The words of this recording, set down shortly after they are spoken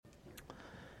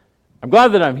I'm glad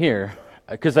that I'm here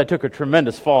because I took a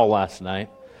tremendous fall last night.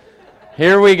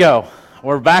 Here we go.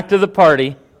 We're back to the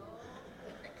party.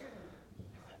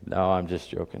 No, I'm just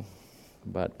joking.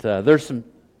 But there's some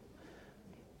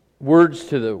words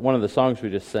to one of the songs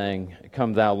we just sang,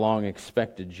 Come Thou Long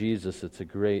Expected Jesus. It's a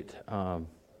great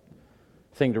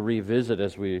thing to revisit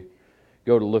as we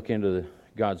go to look into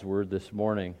God's Word this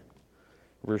morning.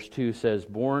 Verse 2 says,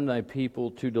 Born thy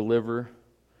people to deliver,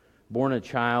 born a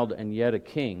child and yet a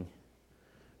king,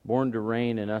 born to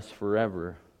reign in us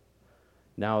forever,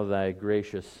 now thy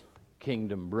gracious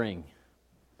kingdom bring.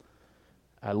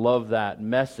 I love that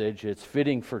message. It's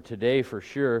fitting for today for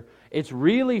sure. It's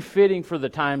really fitting for the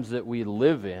times that we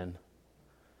live in,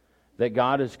 that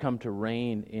God has come to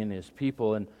reign in His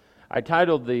people. And I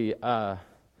titled the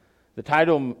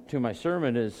title to my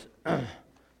sermon is,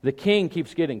 The King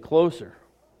Keeps Getting Closer.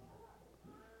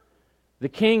 The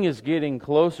King is getting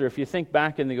closer. If you think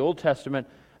back in the Old Testament,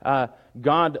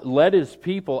 God led His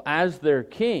people as their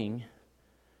king,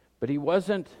 but He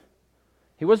wasn't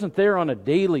there on a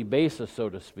daily basis, so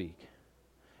to speak.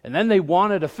 And then they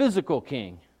wanted a physical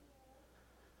king,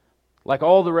 like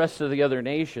all the rest of the other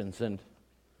nations. And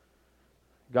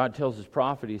God tells His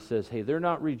prophet, He says, hey, they're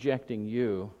not rejecting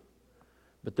you,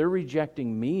 but they're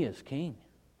rejecting me as king.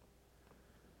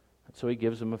 And so He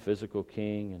gives them a physical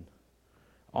king, and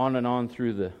on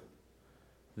through the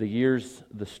years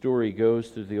the story goes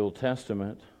through the Old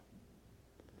Testament.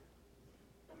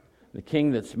 The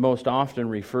king that's most often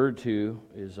referred to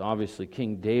is obviously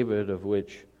King David, of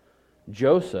which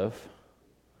Joseph,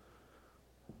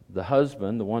 the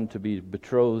husband, the one to be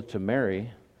betrothed to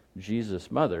Mary,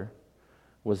 Jesus' mother,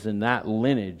 was in that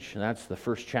lineage. And that's the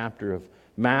first chapter of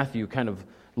Matthew, kind of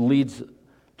leads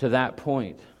to that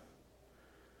point.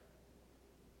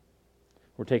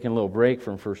 We're taking a little break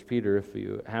from 1 Peter. If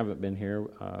you haven't been here,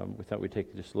 we thought we'd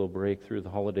take just a little break through the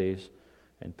holidays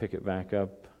and pick it back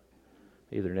up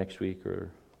either next week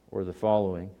or the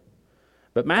following.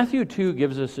 But Matthew 2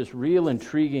 gives us this real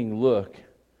intriguing look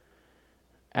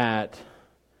at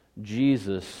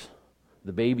Jesus,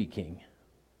 the baby king.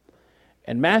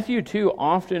 And Matthew 2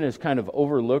 often is kind of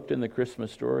overlooked in the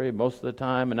Christmas story most of the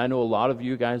time. And I know a lot of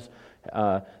you guys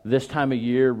this time of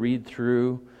year read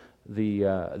through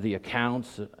the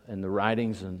accounts and the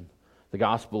writings and the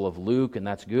Gospel of Luke, and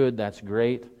that's good, that's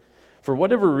great. For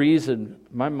whatever reason,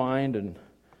 my mind and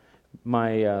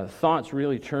my thoughts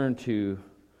really turn to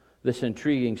this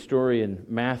intriguing story in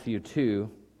Matthew 2.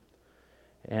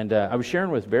 And I was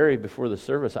sharing with Barry before the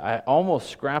service, I almost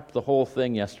scrapped the whole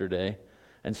thing yesterday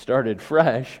and started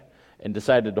fresh and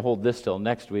decided to hold this till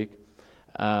next week.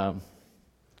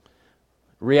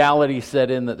 Reality set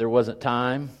in that there wasn't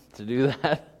time to do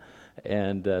that.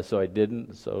 And so I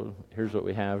didn't. So here's what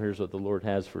we have. Here's what the Lord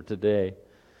has for today.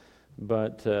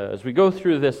 But as we go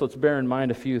through this, let's bear in mind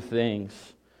a few things,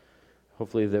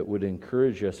 hopefully that would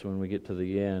encourage us when we get to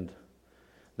the end.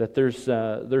 That there's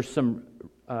some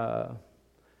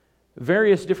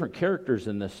various different characters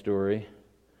in this story.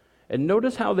 And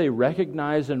notice how they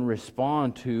recognize and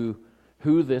respond to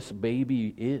who this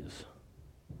baby is.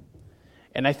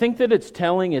 And I think that it's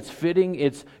telling, it's fitting,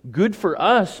 it's good for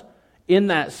us in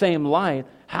that same light.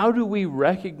 How do we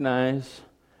recognize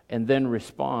and then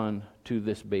respond to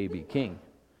this baby king?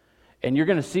 And you're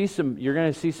going to see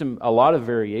a lot of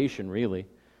variation, really.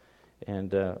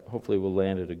 And hopefully we'll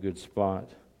land at a good spot.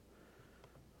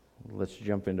 Let's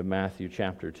jump into Matthew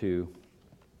chapter 2.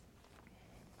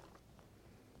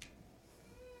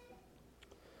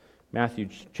 Matthew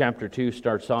chapter 2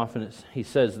 starts off and he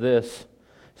says this.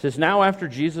 It says, Now after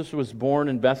Jesus was born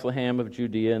in Bethlehem of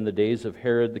Judea in the days of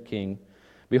Herod the king,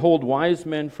 behold, wise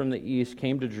men from the east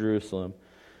came to Jerusalem,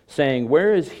 saying,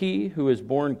 Where is he who is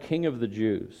born King of the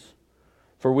Jews?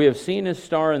 For we have seen his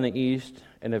star in the east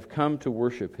and have come to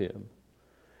worship him.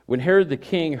 When Herod the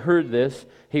king heard this,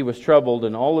 he was troubled,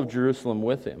 and all of Jerusalem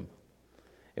with him.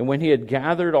 And when he had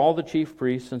gathered all the chief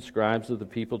priests and scribes of the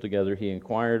people together, he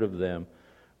inquired of them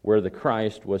where the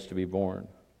Christ was to be born.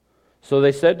 So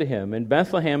they said to him, In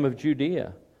Bethlehem of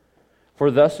Judea, for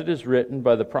thus it is written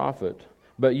by the prophet,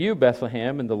 But you,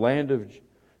 Bethlehem, in the land of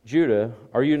Judah,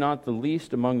 are you not the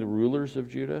least among the rulers of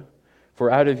Judah? For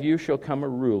out of you shall come a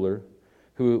ruler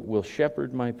who will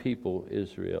shepherd my people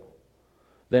Israel.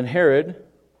 Then Herod,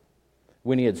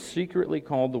 when he had secretly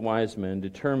called the wise men,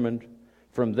 determined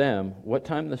from them what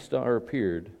time the star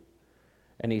appeared.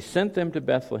 And he sent them to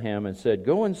Bethlehem and said,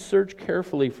 Go and search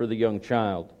carefully for the young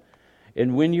child.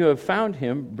 And when you have found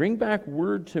him, bring back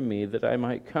word to me that I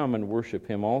might come and worship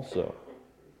him also.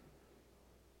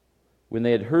 When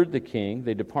they had heard the king,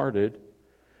 they departed.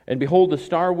 And behold, the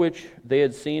star which they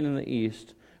had seen in the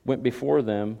east went before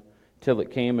them till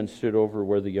it came and stood over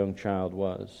where the young child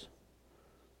was.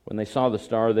 When they saw the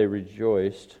star, they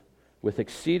rejoiced with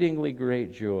exceedingly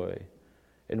great joy.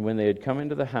 And when they had come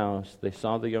into the house, they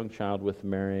saw the young child with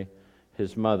Mary,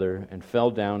 his mother, and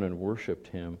fell down and worshipped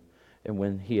him. And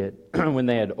when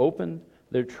they had opened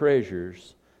their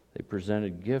treasures, they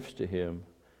presented gifts to him,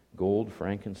 gold,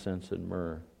 frankincense, and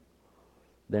myrrh.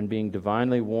 Then, being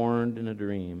divinely warned in a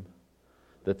dream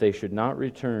that they should not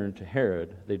return to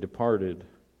Herod, they departed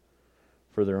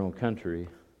for their own country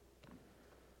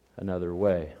another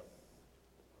way.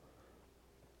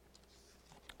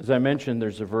 As I mentioned,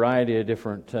 there's a variety of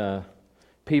different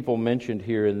people mentioned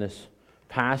here in this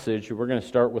passage. We're going to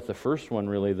start with the first one,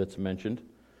 really, that's mentioned,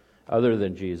 other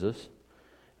than Jesus.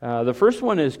 The first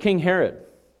one is King Herod.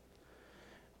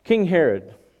 King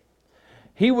Herod.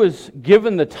 He was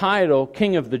given the title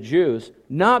King of the Jews,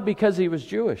 not because he was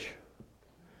Jewish.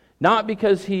 Not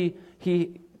because he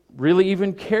really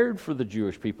even cared for the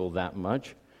Jewish people that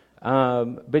much.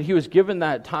 But he was given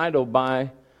that title by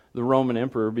the Roman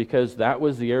emperor because that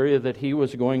was the area that he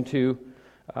was going to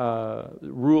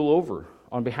rule over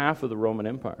on behalf of the Roman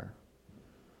Empire.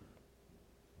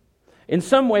 In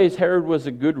some ways, Herod was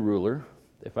a good ruler,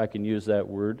 if I can use that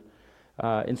word.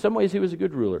 In some ways, he was a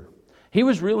good ruler. He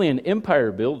was really an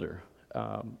empire builder.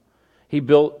 He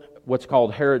built what's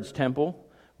called Herod's Temple,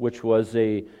 which was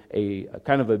a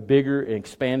kind of a bigger and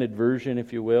expanded version,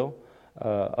 if you will,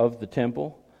 of the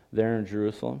temple there in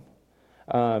Jerusalem.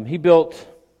 He built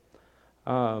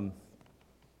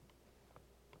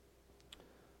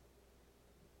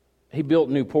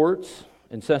new ports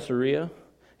in Caesarea.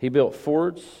 He built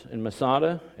forts in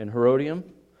Masada and Herodium,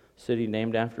 city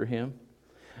named after him.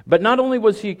 But not only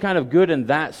was he kind of good in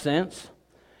that sense,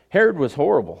 Herod was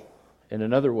horrible in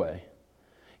another way.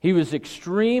 He was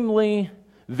extremely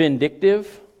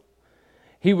vindictive.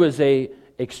 He was a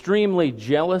extremely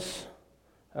jealous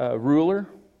ruler.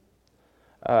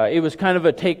 It was kind of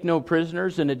a take no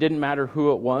prisoners, and it didn't matter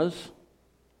who it was.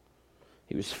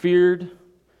 He was feared.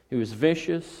 He was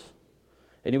vicious.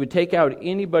 And he would take out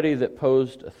anybody that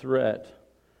posed a threat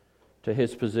to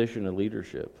his position of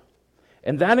leadership.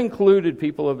 And that included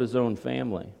people of his own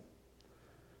family.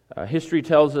 History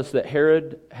tells us that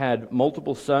Herod had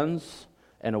multiple sons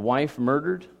and a wife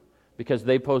murdered because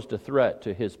they posed a threat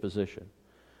to his position.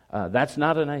 That's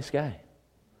not a nice guy.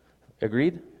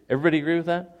 Agreed? Everybody agree with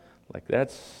that? Like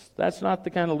that's not the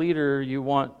kind of leader you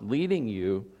want leading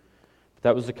you. But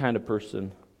that was the kind of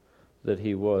person that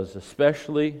he was,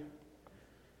 especially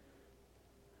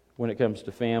when it comes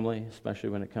to family, especially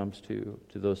when it comes to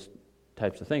those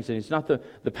types of things. And it's not the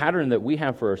pattern that we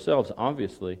have for ourselves,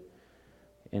 obviously,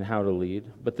 in how to lead.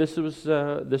 But this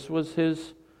was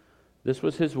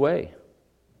his way.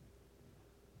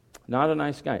 Not a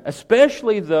nice guy.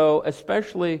 Especially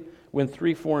when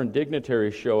 3 foreign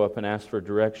dignitaries show up and ask for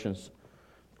directions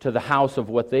to the house of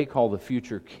what they call the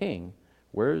future king.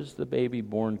 Where's the baby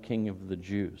born king of the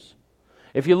Jews?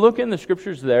 If you look in the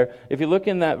scriptures there, if you look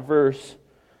in that verse,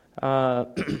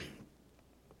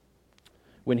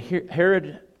 when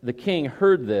Herod the king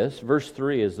heard this, verse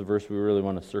 3 is the verse we really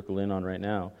want to circle in on right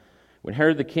now. When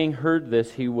Herod the king heard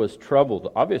this, he was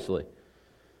troubled, obviously.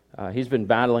 He's been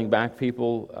battling back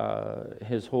people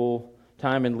his whole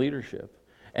time in leadership.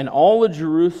 And all of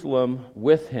Jerusalem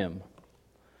with him.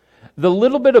 The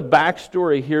little bit of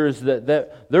backstory here is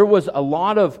that there was a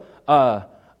lot of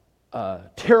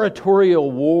territorial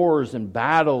wars and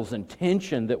battles and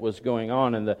tension that was going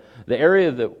on. And the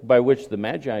area by which the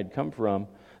Magi had come from,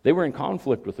 they were in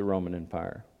conflict with the Roman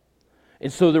Empire.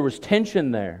 And so there was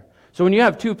tension there. So when you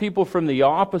have two people from the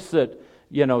opposite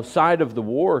side of the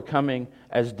war coming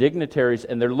as dignitaries,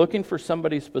 and they're looking for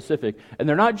somebody specific, and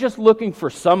they're not just looking for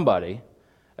somebody,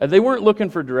 they weren't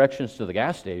looking for directions to the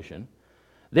gas station.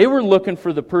 They were looking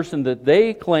for the person that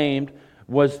they claimed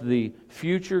was the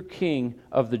future king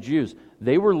of the Jews.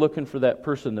 They were looking for that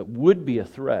person that would be a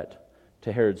threat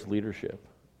to Herod's leadership.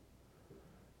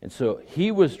 And so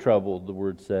he was troubled, the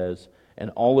word says,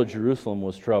 and all of Jerusalem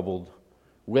was troubled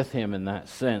with him in that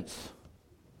sense.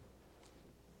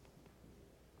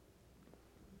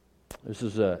 This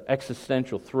is an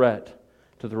existential threat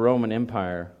to the Roman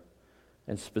Empire,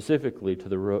 and specifically to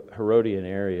the Herodian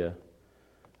area,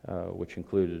 which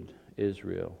included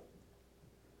Israel.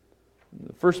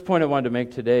 The first point I wanted to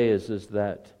make today is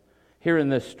that here in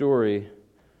this story,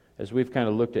 as we've kind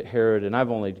of looked at Herod, and I've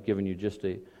only given you just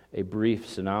a brief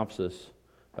synopsis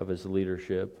of his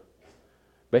leadership,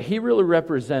 but he really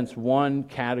represents one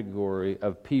category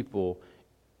of people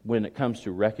when it comes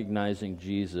to recognizing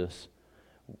Jesus,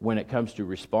 when it comes to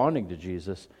responding to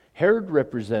Jesus. Herod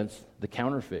represents the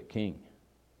counterfeit king.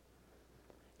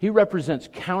 He represents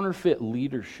counterfeit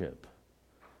leadership.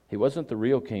 He wasn't the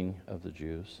real king of the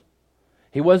Jews.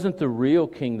 He wasn't the real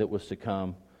king that was to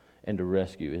come and to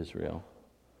rescue Israel.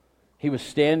 He was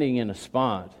standing in a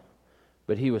spot,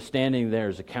 but he was standing there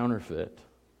as a counterfeit.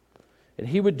 And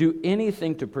he would do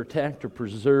anything to protect or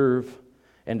preserve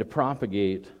and to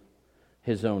propagate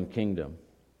his own kingdom.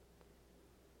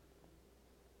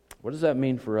 What does that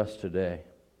mean for us today?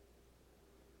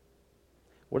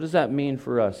 What does that mean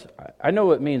for us? I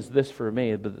know it means this for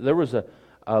me, but there was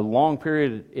a long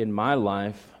period in my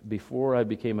life before I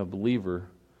became a believer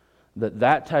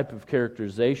that type of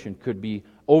characterization could be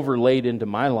overlaid into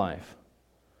my life,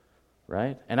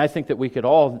 right? And I think that we could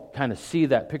all kind of see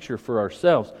that picture for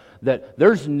ourselves, that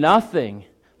there's nothing.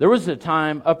 There was a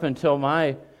time up until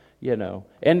my,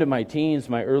 end of my teens,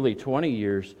 my early 20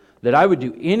 years, that I would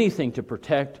do anything to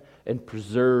protect and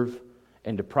preserve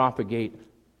and to propagate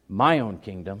my own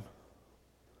kingdom.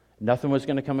 Nothing was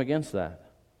going to come against that.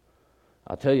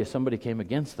 I'll tell you, somebody came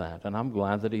against that, and I'm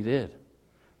glad that he did,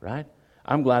 right?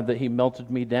 I'm glad that he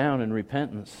melted me down in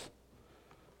repentance,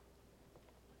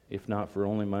 if not for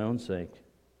only my own sake.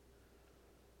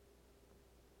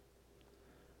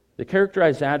 The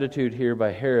characterized attitude here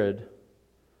by Herod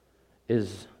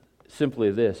is simply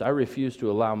this: I refuse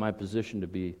to allow my position to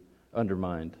be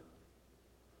undermined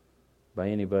by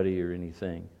anybody or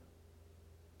anything.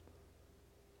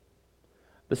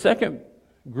 The second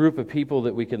group of people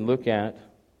that we can look at,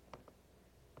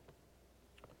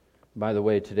 by the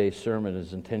way, today's sermon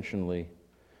is intentionally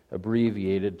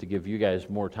abbreviated to give you guys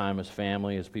more time as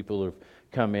family, as people have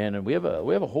come in, and we have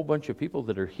a whole bunch of people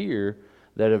that are here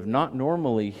that have not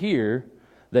normally here,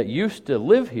 that used to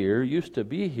live here, used to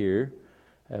be here,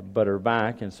 but are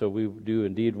back, and so we do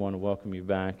indeed want to welcome you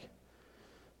back.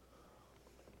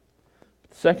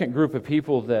 The second group of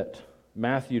people that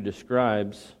Matthew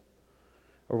describes,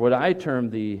 or what I term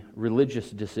the religious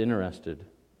disinterested.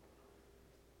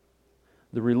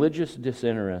 The religious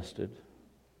disinterested.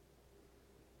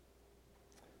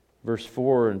 Verse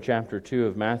 4 in chapter 2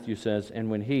 of Matthew says, "And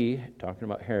when he," talking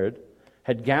about Herod,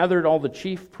 "had gathered all the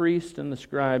chief priests and the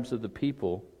scribes of the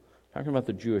people," talking about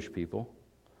the Jewish people,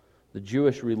 the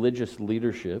Jewish religious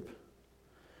leadership,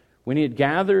 when he had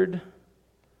gathered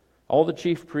all the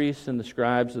chief priests and the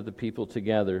scribes of the people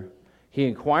together, he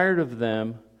inquired of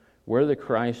them where the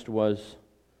Christ was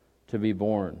to be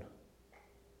born.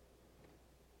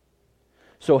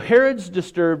 So Herod's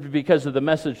disturbed because of the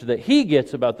message that he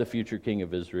gets about the future king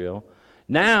of Israel.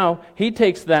 Now he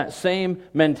takes that same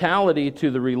mentality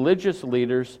to the religious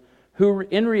leaders who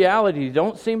in reality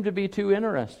don't seem to be too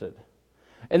interested.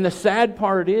 And the sad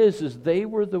part is they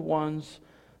were the ones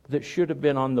that should have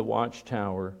been on the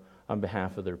watchtower on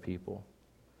behalf of their people.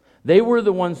 They were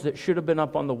the ones that should have been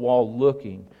up on the wall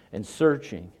looking and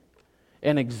searching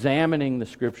and examining the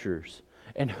Scriptures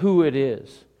and who it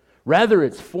is. Rather,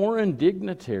 it's foreign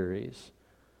dignitaries.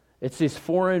 It's these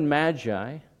foreign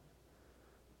magi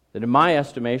that in my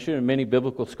estimation, and many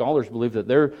biblical scholars believe that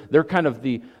they're kind of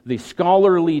the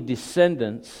scholarly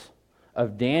descendants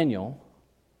of Daniel,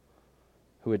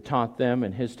 who had taught them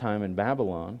in his time in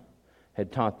Babylon,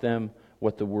 had taught them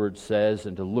what the Word says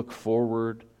and to look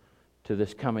forward to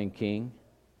this coming king.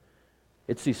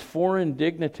 It's these foreign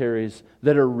dignitaries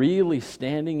that are really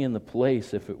standing in the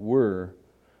place, if it were,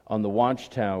 on the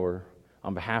watchtower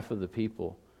on behalf of the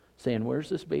people, saying, "Where's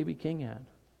this baby king at?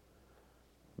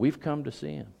 We've come to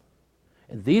see him."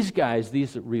 And these guys,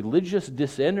 these religious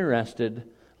disinterested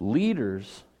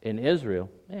leaders in Israel,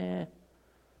 they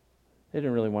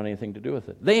didn't really want anything to do with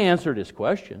it. They answered his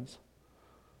questions.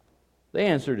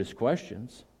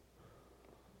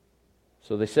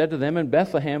 So they said to them, "In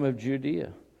Bethlehem of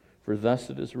Judea, for thus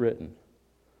it is written,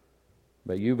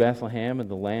 but you, Bethlehem, in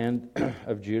the land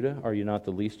of Judah, are you not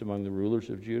the least among the rulers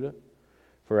of Judah?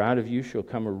 For out of you shall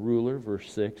come a ruler,"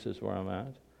 verse 6 is where I'm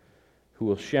at, "who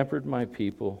will shepherd my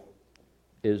people,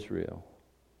 Israel."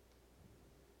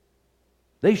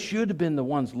 They should have been the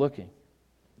ones looking.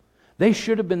 They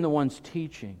should have been the ones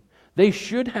teaching. They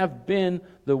should have been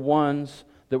the ones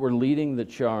that were leading the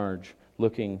charge,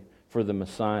 looking for the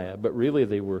Messiah. But really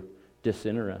they were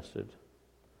disinterested.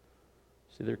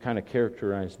 See, they're kind of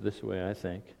characterized this way, I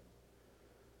think.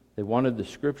 They wanted the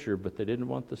Scripture, but they didn't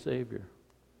want the Savior.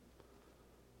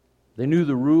 They knew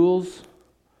the rules,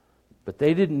 but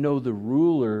they didn't know the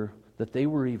ruler that they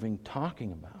were even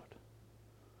talking about.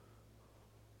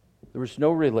 There was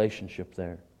no relationship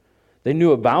there. They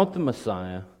knew about the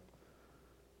Messiah,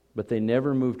 but they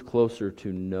never moved closer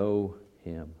to know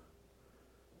Him,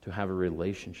 to have a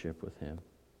relationship with Him.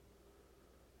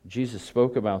 Jesus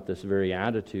spoke about this very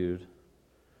attitude.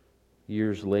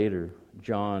 years later,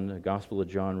 John, the Gospel of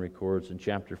John records in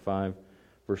chapter 5,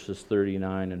 verses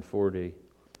 39 and 40,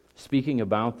 speaking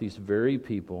about these very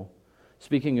people,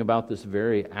 speaking about this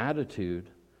very attitude,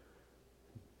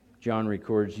 John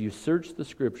records, "You search the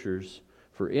Scriptures,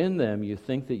 for in them you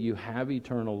think that you have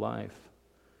eternal life.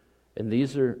 And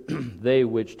these are they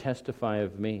which testify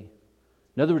of me."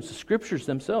 In other words, the Scriptures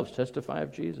themselves testify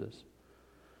of Jesus.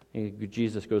 And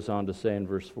Jesus goes on to say in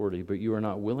verse 40, "But you are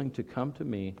not willing to come to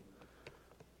me.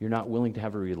 You're not willing to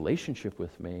have a relationship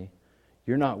with me.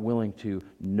 You're not willing to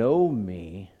know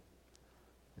me.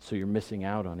 So you're missing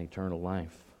out on eternal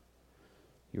life.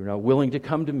 You're not willing to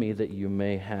come to me that you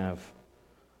may have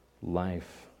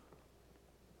life."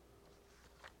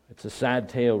 It's a sad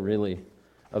tale, really,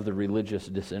 of the religious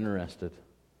disinterested.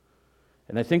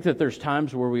 And I think that there's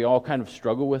times where we all kind of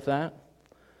struggle with that.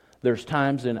 There's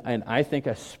times, and I think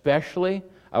especially,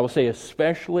 I will say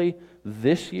especially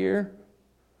this year,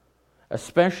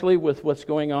 especially with what's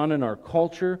going on in our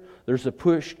culture, there's a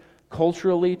push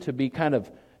culturally to be kind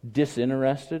of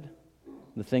disinterested in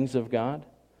the things of God.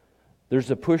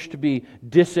 There's a push to be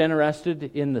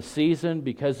disinterested in the season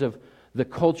because of the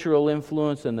cultural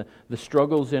influence and the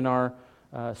struggles in our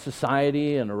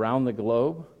society and around the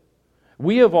globe.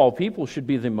 We of all people should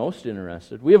be the most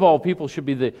interested. We of all people should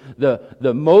be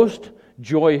the most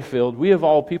joy-filled. We of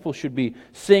all people should be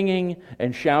singing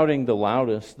and shouting the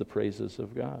loudest the praises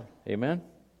of God. Amen?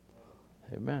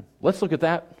 Amen. Let's look at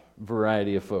that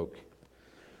variety of folk.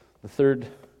 The third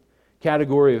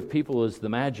category of people is the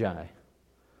Magi.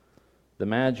 The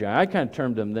Magi. I kind of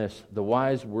termed them this, the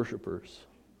wise worshipers.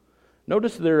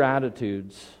 Notice their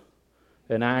attitudes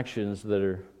and actions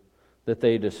that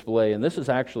they display. And this is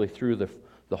actually through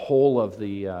the whole of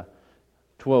the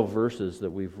 12 verses that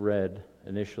we've read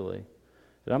initially.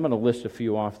 And I'm going to list a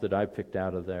few off that I picked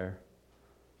out of there.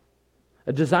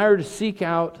 A desire to seek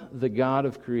out the God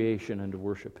of creation and to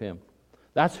worship Him.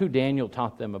 That's who Daniel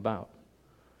taught them about.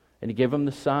 And he gave them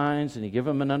the signs, and he gave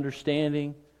them an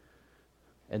understanding.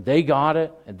 And they got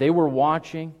it, and they were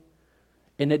watching.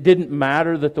 And it didn't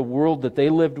matter that the world that they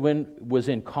lived in was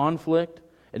in conflict.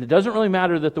 And it doesn't really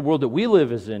matter that the world that we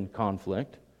live is in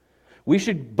conflict. We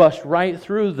should bust right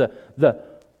through the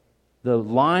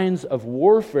lines of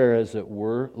warfare, as it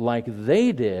were, like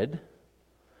they did.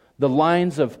 The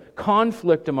lines of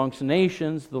conflict amongst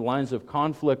nations, the lines of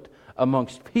conflict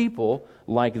amongst people,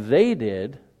 like they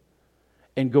did,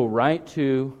 and go right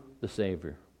to the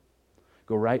Savior.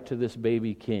 Go right to this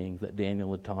baby king that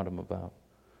Daniel had taught them about.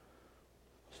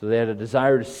 So they had a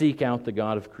desire to seek out the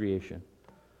God of creation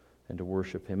and to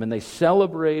worship Him. And they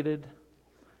celebrated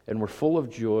and were full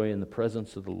of joy in the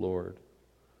presence of the Lord.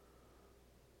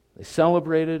 They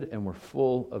celebrated and were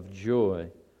full of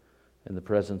joy in the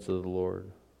presence of the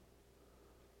Lord.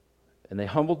 And they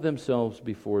humbled themselves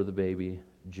before the baby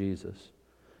Jesus.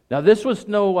 Now this was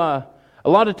no... a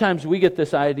lot of times we get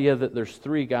this idea that there's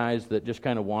three guys that just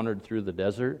kind of wandered through the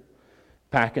desert,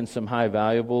 packing some high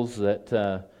valuables that...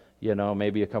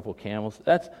 maybe a couple camels.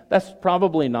 That's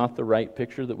probably not the right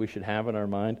picture that we should have in our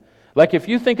mind. Like if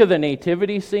you think of the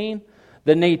nativity scene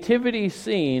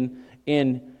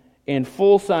in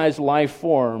full-size life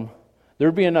form,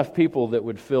 there'd be enough people that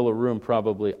would fill a room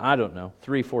probably,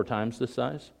 3-4 times this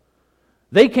size.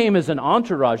 They came as an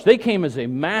entourage. They came as a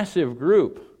massive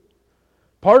group.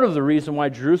 Part of the reason why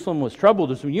Jerusalem was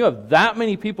troubled is when you have that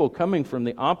many people coming from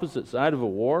the opposite side of a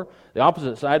war, the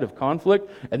opposite side of conflict,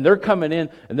 and they're coming in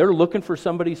and they're looking for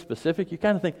somebody specific, you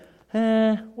kind of think,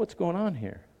 what's going on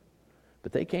here?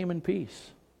 But they came in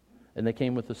peace, and they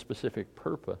came with a specific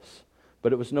purpose.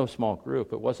 But it was no small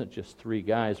group. It wasn't just three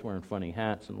guys wearing funny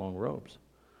hats and long robes.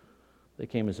 They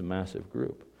came as a massive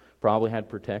group. Probably had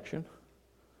protection.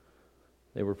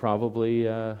 They were probably...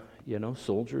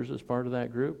 soldiers as part of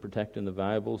that group, protecting the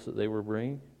valuables that they were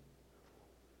bringing.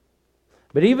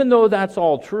 But even though that's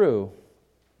all true,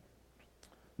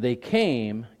 they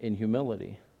came in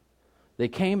humility. They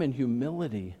came in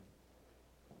humility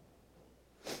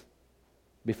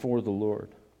before the Lord.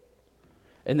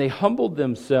 And they humbled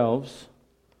themselves.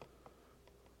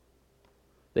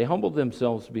 They humbled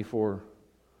themselves before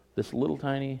this little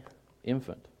tiny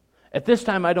infant. At this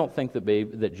time, I don't think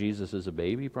that Jesus is a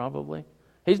baby, probably.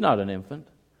 He's not an infant.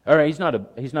 Or he's not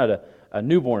a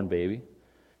newborn baby.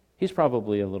 He's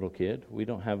probably a little kid. We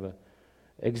don't have an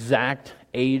exact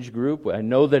age group. I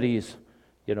know that he's,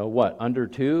 under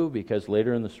 2, because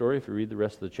later in the story, if you read the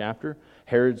rest of the chapter,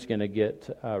 Herod's going to get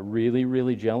really,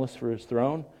 really jealous for his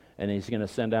throne, and he's going to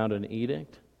send out an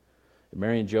edict.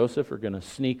 Mary and Joseph are going to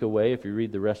sneak away. If you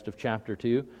read the rest of chapter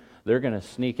 2, they're going to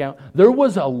sneak out. There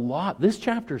was a lot. This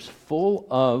chapter's full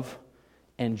of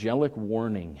angelic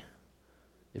warning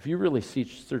If you really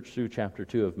search through chapter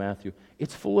 2 of Matthew,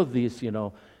 it's full of these,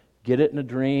 get it in a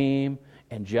dream,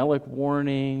 angelic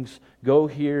warnings, go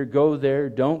here, go there,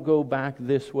 don't go back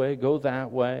this way, go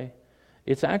that way.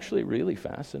 It's actually a really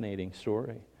fascinating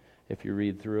story if you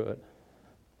read through it.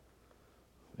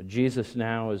 But Jesus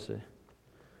now is,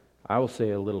 I will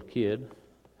say, a little kid,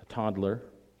 a toddler.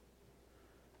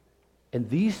 And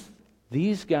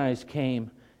these guys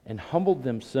came and humbled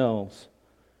themselves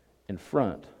in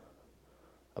front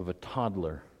of a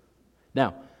toddler.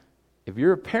 Now, if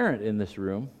you're a parent in this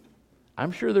room,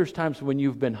 I'm sure there's times when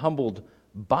you've been humbled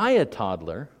by a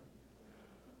toddler.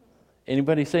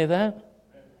 Anybody say that?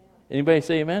 Anybody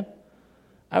say amen?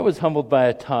 I was humbled by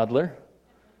a toddler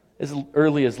as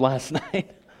early as last night.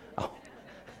 Oh,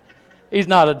 he's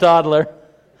not a toddler.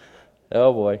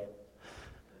 Oh boy.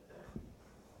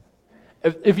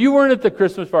 If you weren't at the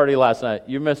Christmas party last night,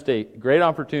 you missed a great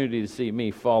opportunity to see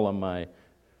me fall on my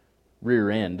rear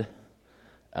end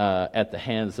at the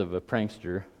hands of a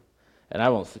prankster. And I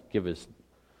won't give his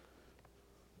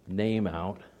name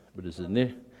out, but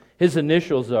his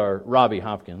initials are Robbie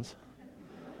Hopkins.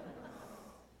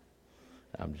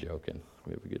 I'm joking.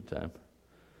 We have a good time.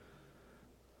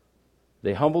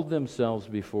 They humbled themselves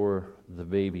before the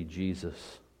baby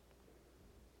Jesus.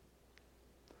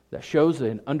 That shows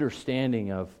an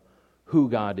understanding of who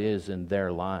God is in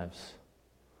their lives.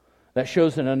 That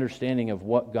shows an understanding of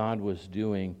what God was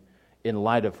doing in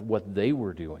light of what they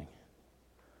were doing.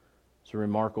 It's a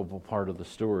remarkable part of the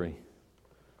story.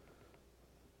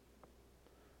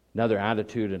 Another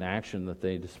attitude and action that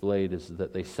they displayed is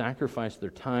that they sacrificed their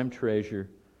time, treasure,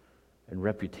 and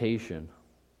reputation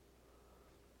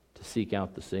to seek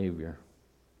out the Savior.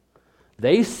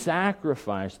 They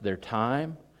sacrificed their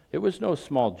time. It was no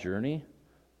small journey.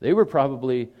 They were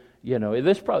probably,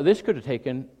 this could have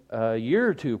taken a year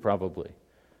or two probably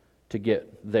to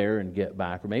get there and get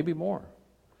back, or maybe more.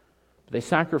 They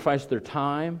sacrificed their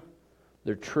time,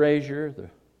 their treasure,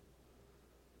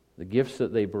 the gifts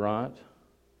that they brought.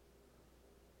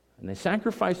 And they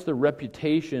sacrificed their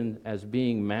reputation as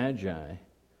being magi,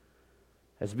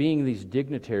 as being these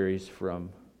dignitaries from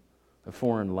a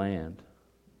foreign land.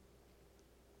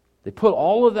 They put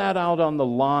all of that out on the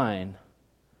line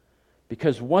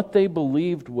because what they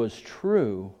believed was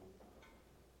true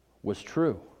was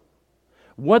true.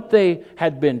 What they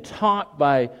had been taught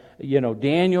by,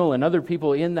 Daniel and other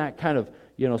people in that kind of,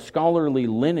 scholarly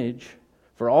lineage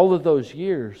for all of those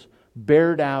years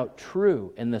bared out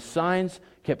true. And the signs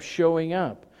kept showing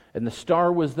up. And the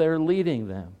star was there leading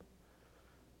them.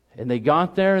 And they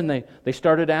got there and they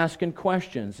started asking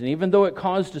questions. And even though it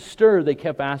caused a stir, they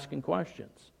kept asking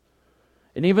questions.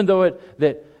 And even though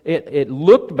it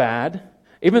looked bad,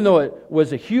 even though it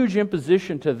was a huge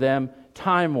imposition to them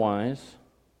time-wise,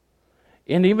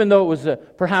 and even though it was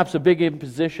perhaps a big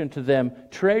imposition to them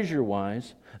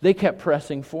treasure-wise, they kept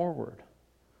pressing forward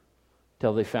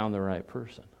till they found the right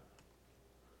person.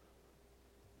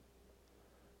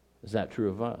 Is that true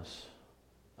of us?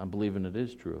 I'm believing it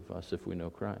is true of us if we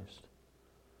know Christ.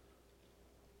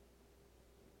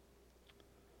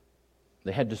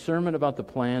 They had discernment about the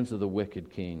plans of the wicked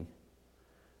king,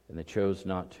 and they chose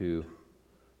not to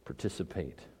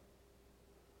participate.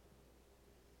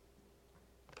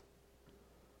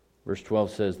 Verse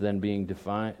 12 says, then being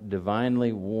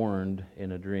divinely warned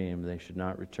in a dream they should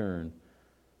not return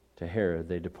to Herod,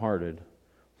 they departed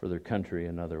for their country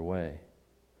another way.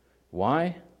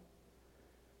 Why?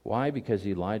 Why? Because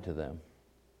he lied to them.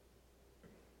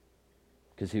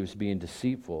 Because he was being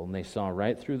deceitful, and they saw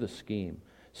right through the scheme.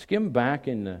 Skim back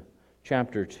in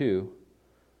chapter 2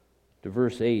 to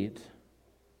verse 8,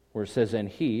 where it says, and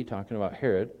he, talking about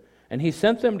Herod, and he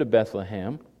sent them to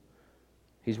Bethlehem.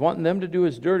 He's wanting them to do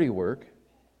his dirty work.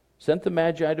 Sent the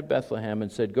Magi to Bethlehem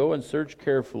and said, go and search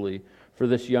carefully for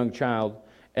this young child.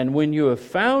 And when you have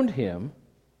found him,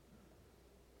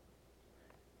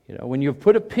 when you've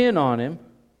put a pin on him,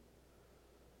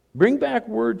 bring back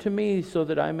word to me so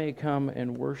that I may come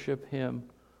and worship him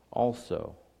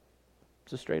also.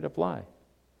 It's a straight up lie.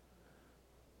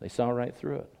 They saw right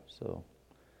through it. So,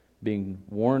 being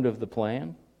warned of the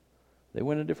plan, they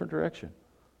went a different direction.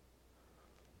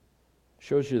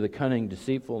 Shows you the cunning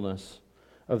deceitfulness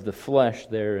of the flesh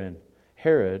there in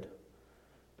Herod,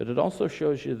 but it also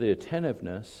shows you the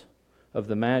attentiveness of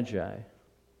the Magi.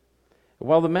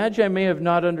 While the Magi may have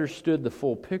not understood the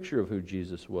full picture of who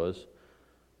Jesus was,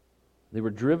 they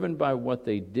were driven by what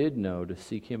they did know to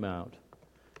seek him out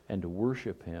and to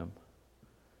worship him.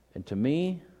 And to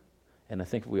me, and I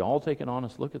think if we all take an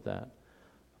honest look at that,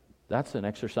 that's an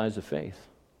exercise of faith.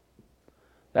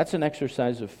 That's an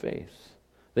exercise of faith.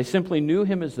 They simply knew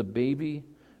him as the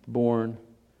baby-born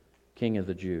King of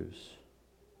the Jews.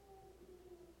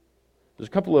 There's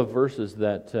a couple of verses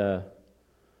that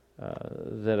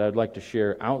I'd like to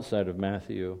share outside of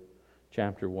Matthew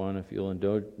chapter 1, if you'll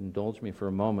indulge me for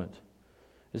a moment,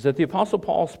 is that the Apostle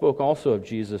Paul spoke also of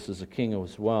Jesus as a king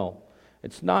as well.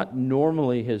 It's not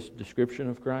normally his description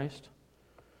of Christ,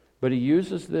 but he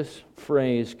uses this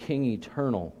phrase, King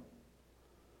Eternal.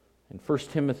 In 1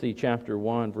 Timothy chapter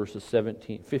 1, verses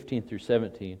 15 through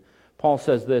 17, Paul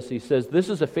says this. He says, "This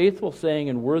is a faithful saying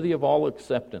and worthy of all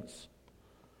acceptance,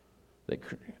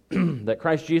 that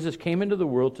Christ Jesus came into the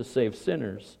world to save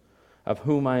sinners, of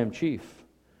whom I am chief.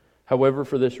 However,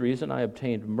 for this reason I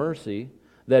obtained mercy,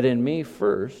 that in me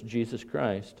first, Jesus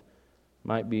Christ,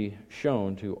 might be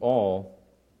shown to all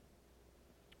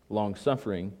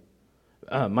long-suffering,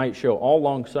 might show all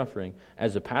long-suffering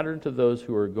as a pattern to those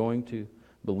who are going to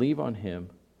believe on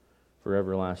Him for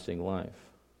everlasting life."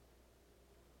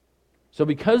 So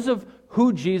because of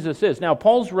who Jesus is, now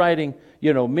Paul's writing,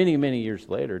 many, many years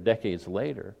later, decades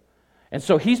later, and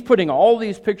so he's putting all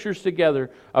these pictures together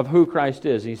of who Christ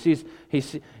is.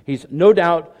 He's no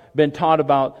doubt been taught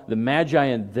about the Magi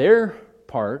and their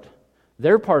part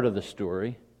of the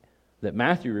story that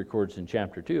Matthew records in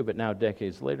chapter 2, but now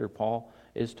decades later, Paul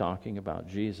is talking about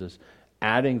Jesus,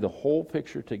 adding the whole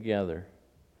picture together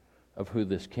of who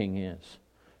this king is,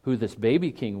 who this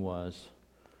baby king was,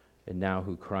 and now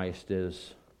who Christ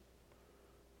is.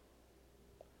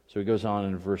 So he goes on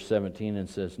in verse 17 and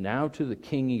says, "Now to the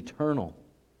King eternal,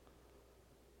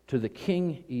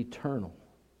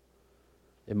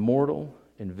 immortal,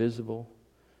 invisible,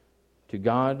 to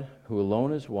God who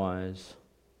alone is wise,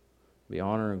 be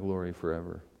honor and glory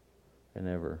forever and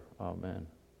ever. Amen."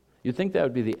 You'd think that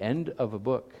would be the end of a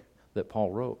book that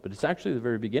Paul wrote, but it's actually the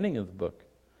very beginning of the book.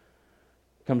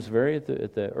 It comes very at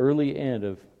the early end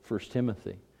of 1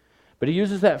 Timothy. But he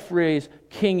uses that phrase,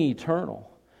 King Eternal,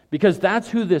 because that's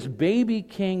who this baby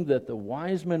king that the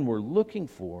wise men were looking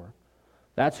for,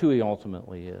 that's who he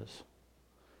ultimately is.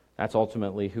 That's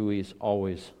ultimately who he's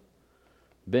always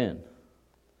been.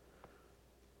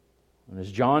 And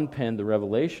as John penned the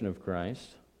revelation of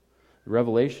Christ, the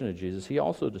revelation of Jesus, he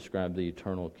also described the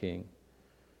eternal king.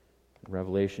 In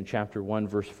Revelation chapter 1,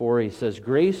 verse 4, he says,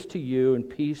 "Grace to you and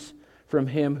peace from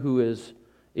him who is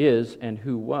and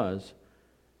who was,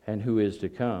 and who is to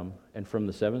come, and from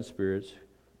the seven spirits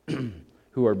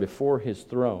who are before his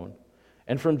throne,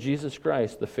 and from Jesus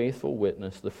Christ, the faithful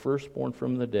witness, the firstborn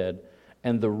from the dead,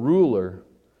 and the ruler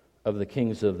of the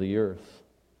kings of the earth."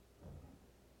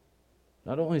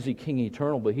 Not only is he King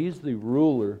eternal, but he's the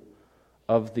ruler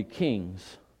of the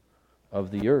kings of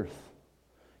the earth.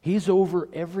 He's over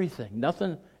everything.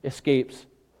 Nothing escapes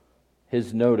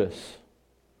his notice.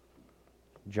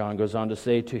 John goes on to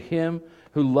say, "To him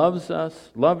who loved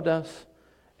us,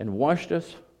 and washed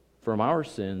us from our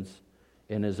sins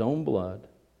in his own blood,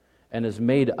 and has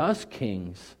made us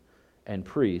kings and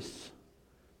priests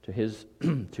to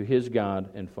his God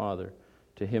and Father.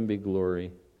 To him be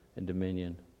glory and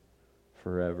dominion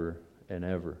forever and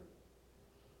ever."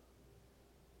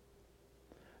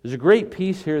 There's a great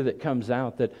piece here that comes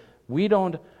out that we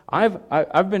don't.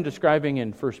 I've been describing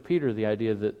in 1 Peter the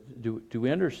idea that do we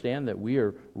understand that we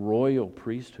are royal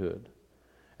priesthood?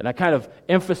 And I kind of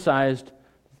emphasized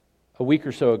a week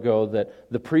or so ago that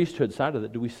the priesthood side of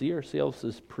it, do we see ourselves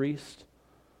as priests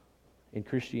in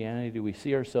Christianity? Do we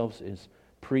see ourselves as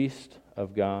priests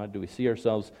of God? Do we see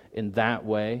ourselves in that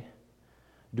way?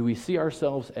 Do we see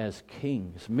ourselves as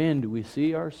kings? Men, do we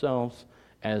see ourselves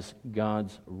as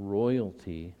God's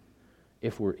royalty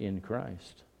if we're in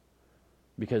Christ?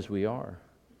 Because we are.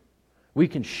 We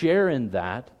can share in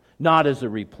that, not as a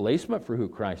replacement for who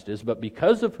Christ is, but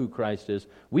because of who Christ is,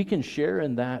 we can share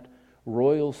in that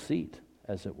royal seat,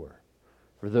 as it were.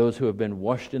 For those who have been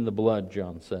washed in the blood,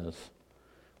 John says.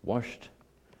 Washed,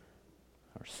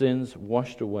 our sins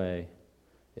washed away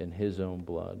in his own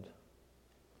blood.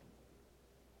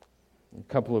 A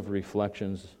couple of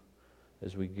reflections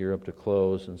as we gear up to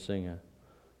close and sing a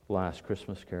last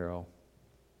Christmas carol.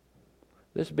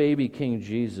 This baby King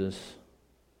Jesus,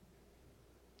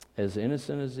 as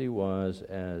innocent as he was,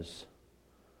 as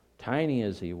tiny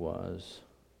as he was,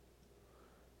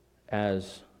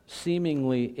 as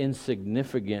seemingly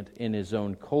insignificant in his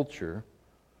own culture,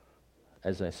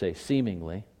 as I say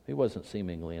seemingly, he wasn't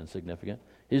seemingly insignificant,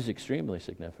 he was extremely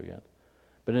significant.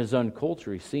 But in his own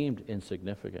culture, he seemed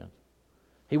insignificant.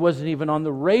 He wasn't even on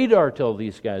the radar till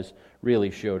these guys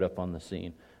really showed up on the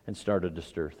scene and started to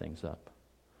stir things up.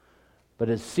 But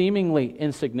as seemingly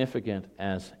insignificant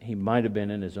as he might have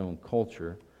been in his own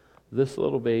culture, this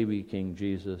little baby King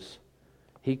Jesus,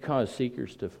 he caused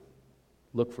seekers to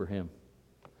look for him.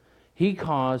 He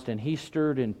caused and He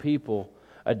stirred in people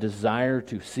a desire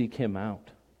to seek Him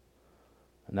out.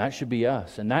 And that should be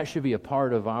us. And that should be a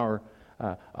part of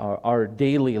our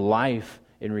daily life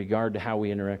in regard to how we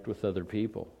interact with other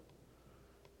people.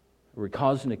 We're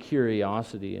causing a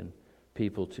curiosity in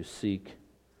people to seek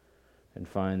and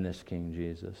find this King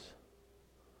Jesus.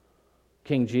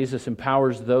 King Jesus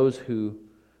empowers those who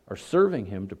are serving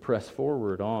Him to press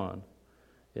forward on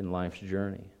in life's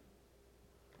journey.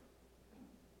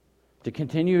 To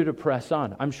continue to press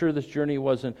on. I'm sure this journey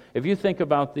wasn't... If you think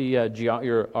about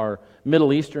our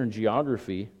Middle Eastern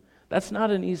geography, that's not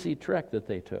an easy trek that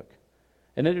they took.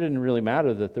 And it didn't really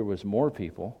matter that there was more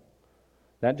people.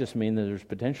 That just means that there's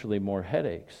potentially more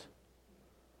headaches.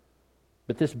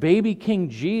 But this baby King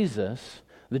Jesus,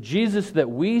 the Jesus that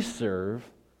we serve,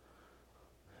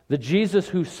 the Jesus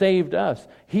who saved us,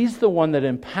 He's the one that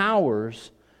empowers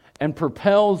and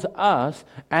propels us,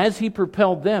 as He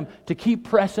propelled them, to keep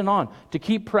pressing on,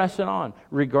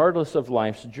 regardless of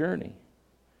life's journey.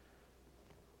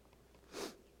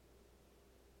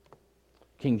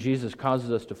 King Jesus causes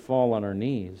us to fall on our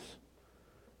knees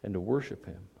and to worship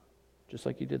Him, just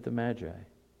like He did the Magi.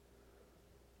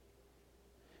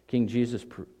 King Jesus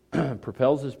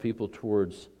propels His people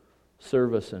towards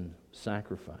service and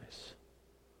sacrifice.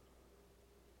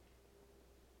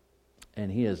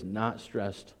 And He is not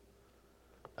stressed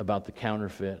about the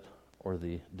counterfeit or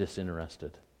the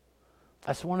disinterested.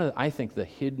 That's one of, I think, the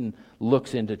hidden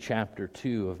looks into chapter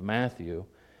 2 of Matthew.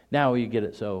 Now you get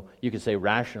it, so you could say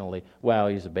rationally, well,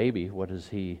 He's a baby. What does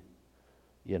He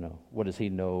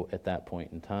know at that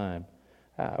point in time?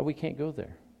 We can't go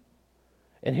there.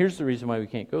 And here's the reason why we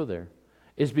can't go there.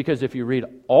 Is because if you read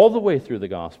all the way through the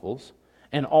Gospels,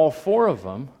 and all 4 of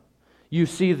them, you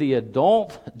see the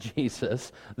adult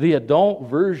Jesus, the adult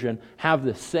version, have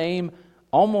the same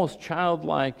almost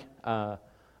childlike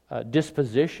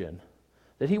disposition,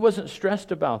 that He wasn't stressed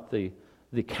about the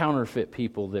counterfeit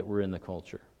people that were in the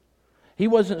culture. He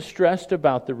wasn't stressed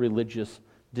about the religious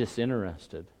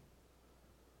disinterested.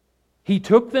 He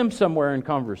took them somewhere in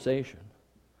conversation.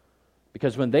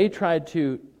 Because when they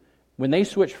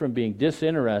switched from being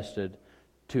disinterested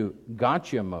to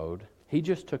gotcha mode, He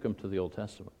just took them to the Old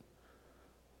Testament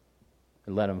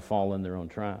and let them fall in their own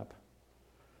trap.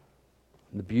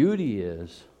 And the beauty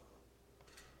is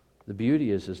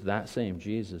that same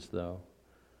Jesus, though,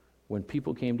 when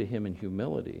people came to Him in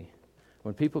humility,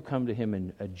 when people come to Him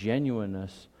in a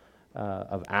genuineness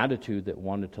of attitude that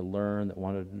wanted to learn, that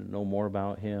wanted to know more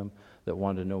about Him, that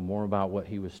wanted to know more about what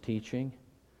He was teaching,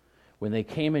 when they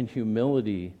came in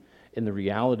humility in the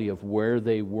reality of where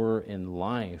they were in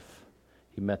life,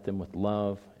 He met them with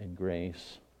love and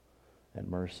grace and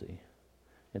mercy.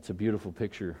 It's a beautiful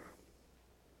picture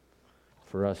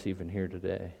for us even here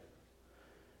today.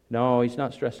 No, He's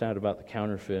not stressed out about the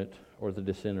counterfeit or the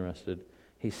disinterested.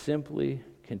 He simply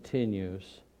continues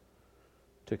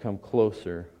to come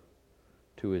closer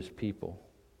to His people.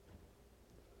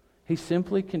 He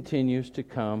simply continues to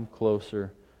come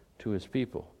closer to His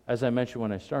people. As I mentioned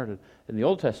when I started, in the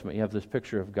Old Testament you have this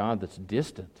picture of God that's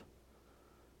distant.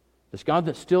 This God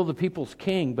that's still the people's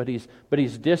king, but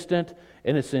he's distant,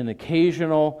 and it's an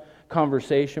occasional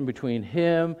conversation between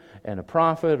Him and a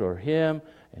prophet, or Him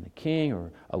and a king,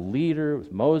 or a leader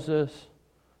with Moses,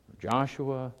 or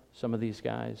Joshua, some of these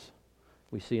guys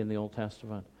we see in the Old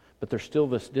Testament. But there's still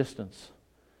this distance.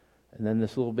 And then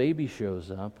this little baby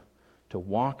shows up to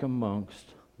walk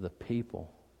amongst the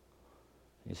people.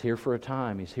 He's here for a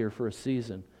time, He's here for a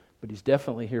season, but He's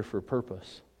definitely here for a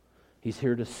purpose. He's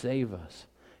here to save us.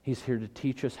 He's here to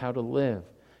teach us how to live.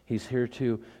 He's here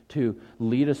to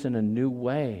lead us in a new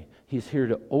way. He's here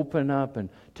to open up and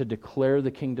to declare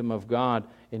the kingdom of God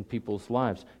in people's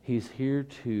lives. He's here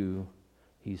to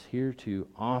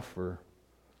offer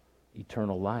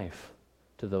eternal life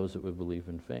to those that would believe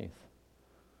in faith.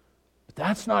 But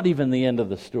that's not even the end of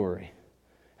the story.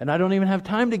 And I don't even have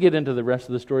time to get into the rest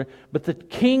of the story, but the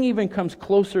king even comes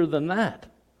closer than that.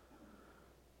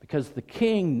 Because the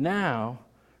king now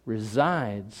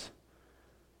resides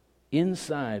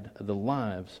inside of the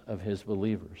lives of his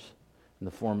believers in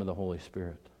the form of the Holy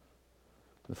Spirit.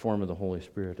 The form of the Holy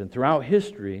Spirit. And throughout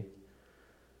history,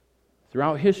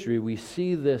 we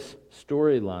see this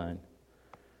storyline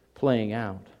playing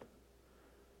out.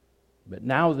 But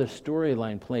now the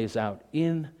storyline plays out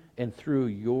in and through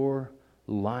your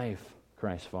life,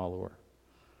 Christ follower.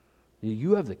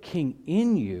 You have the King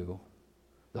in you,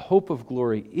 the hope of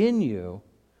glory in you,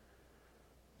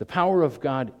 the power of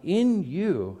God in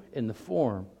you in the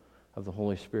form of the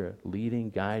Holy Spirit,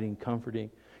 leading, guiding, comforting,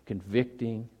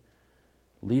 convicting,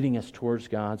 leading us towards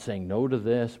God, saying no to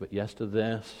this, but yes to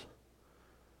this.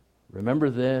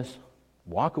 Remember this,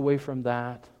 walk away from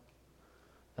that.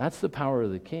 That's the power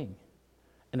of the King.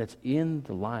 And it's in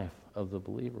the life of the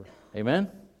believer. Amen?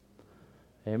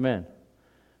 Amen.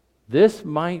 This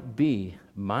might be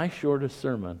my shortest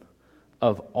sermon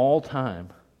of all time,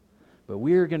 but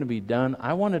we are going to be done.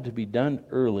 I want it to be done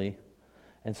early.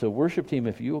 And so worship team,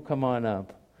 if you will come on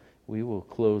up, we will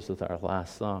close with our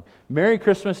last song. Merry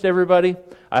Christmas to everybody.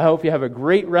 I hope you have a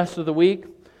great rest of the week.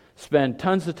 Spend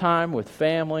tons of time with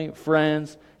family,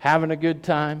 friends, having a good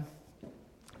time.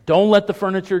 Don't let the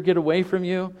furniture get away from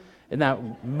you in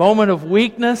that moment of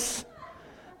weakness,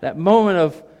 that moment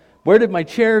of, where did my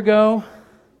chair go?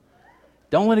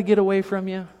 Don't let it get away from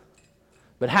you.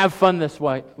 But have fun this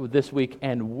week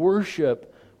and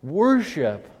worship,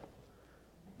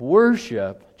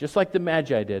 just like the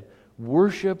Magi did.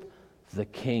 Worship the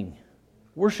King.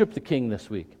 Worship the King this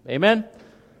week. Amen?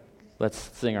 Let's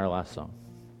sing our last song.